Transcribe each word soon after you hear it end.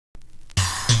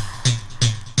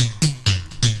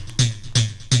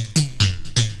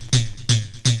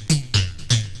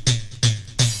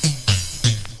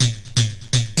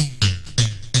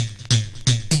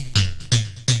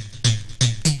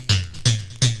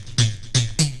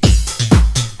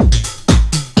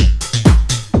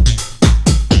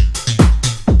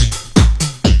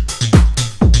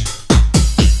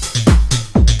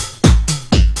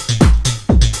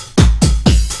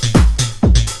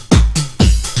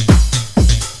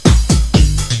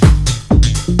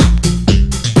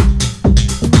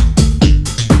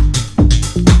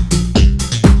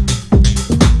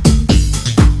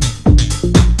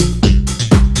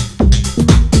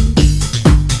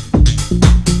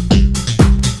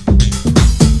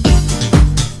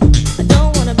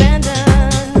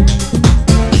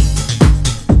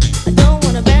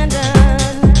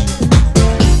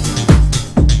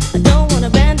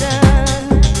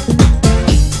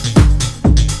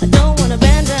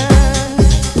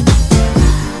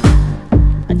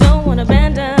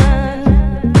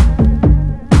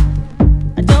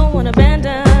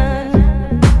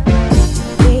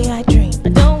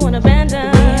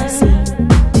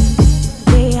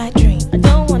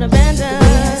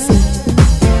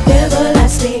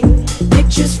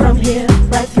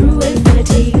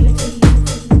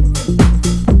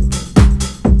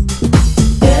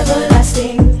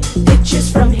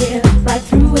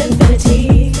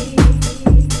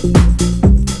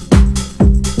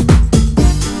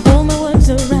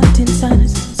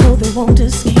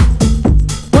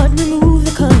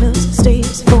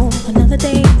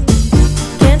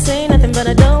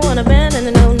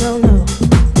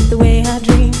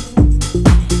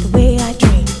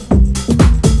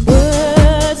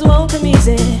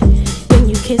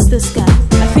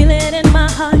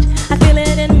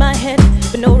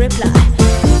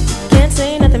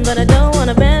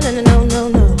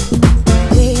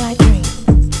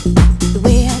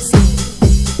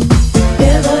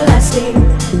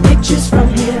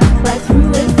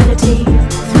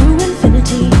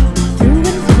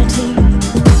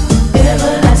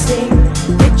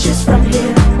from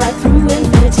here, right through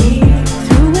infinity,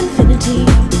 through infinity,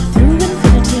 through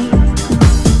infinity.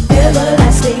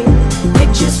 Everlasting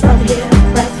pictures from here,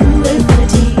 right through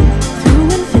infinity,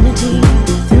 through infinity,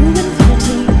 through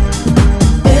infinity.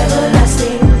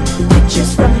 Everlasting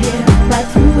pictures from here, right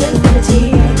through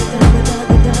infinity.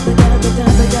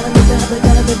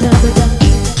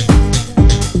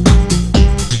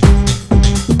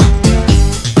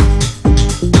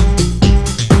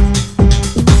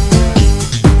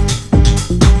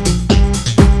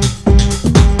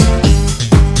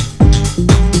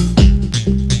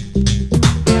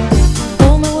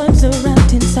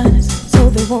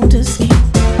 Won't escape,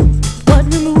 but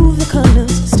remove the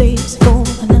colors, stays for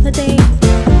another day.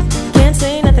 Can't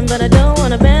say nothing, but I don't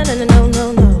wanna abandon it, no,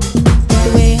 no, no.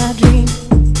 The way I dream,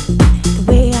 the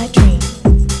way I dream,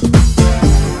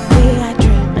 the way I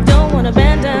dream. I don't wanna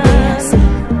abandon the way I see,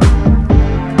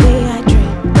 the way I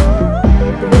dream,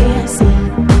 the way I see,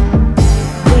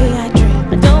 the way I dream.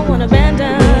 I don't wanna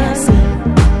abandon the way I see,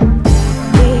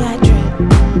 the way I dream,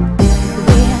 the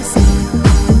way I see.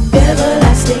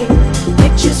 Everlasting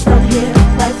pictures from here,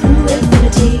 right through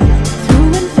infinity,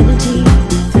 through infinity,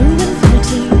 through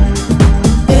infinity.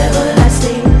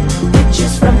 Everlasting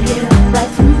pictures from here,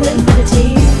 right through infinity,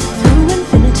 through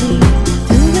infinity,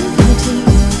 through infinity.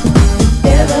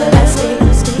 Everlasting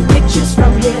pictures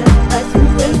from here, right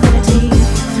through infinity,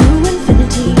 through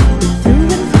infinity, through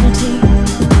infinity.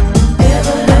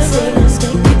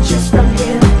 Everlasting pictures from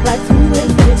here, right through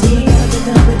infinity.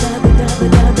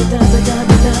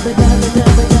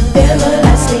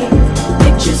 Everlasting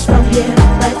pictures from here,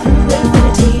 right through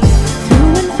infinity,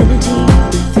 through infinity,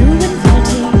 through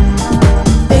infinity.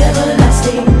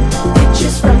 Everlasting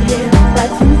pictures from here,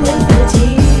 right through infinity,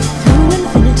 through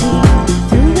infinity,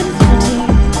 through infinity.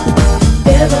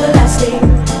 Everlasting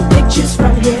pictures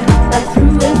from here, right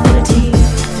through infinity,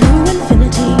 through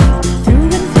infinity, through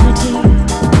infinity.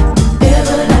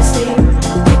 Everlasting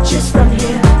pictures from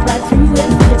here, right through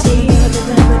infinity.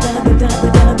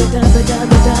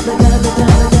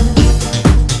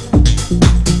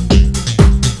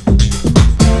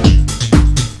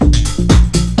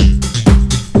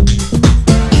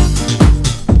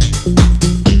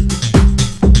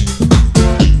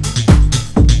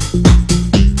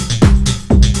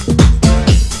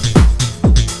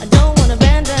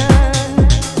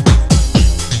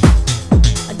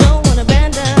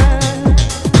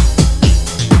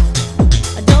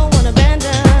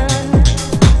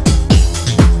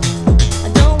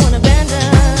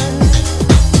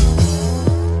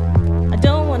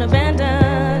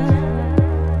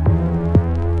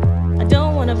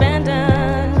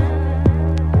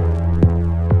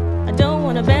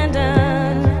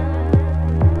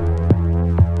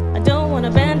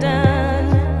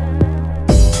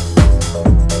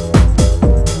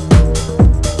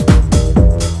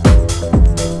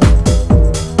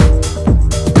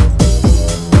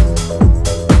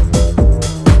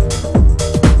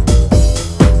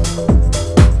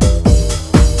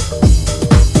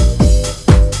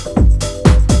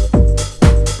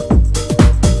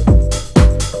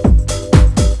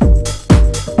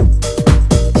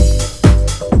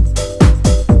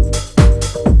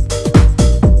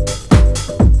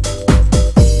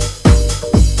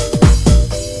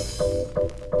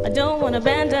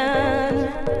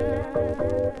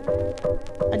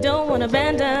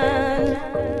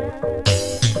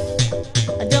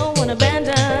 I don't wanna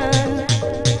abandon.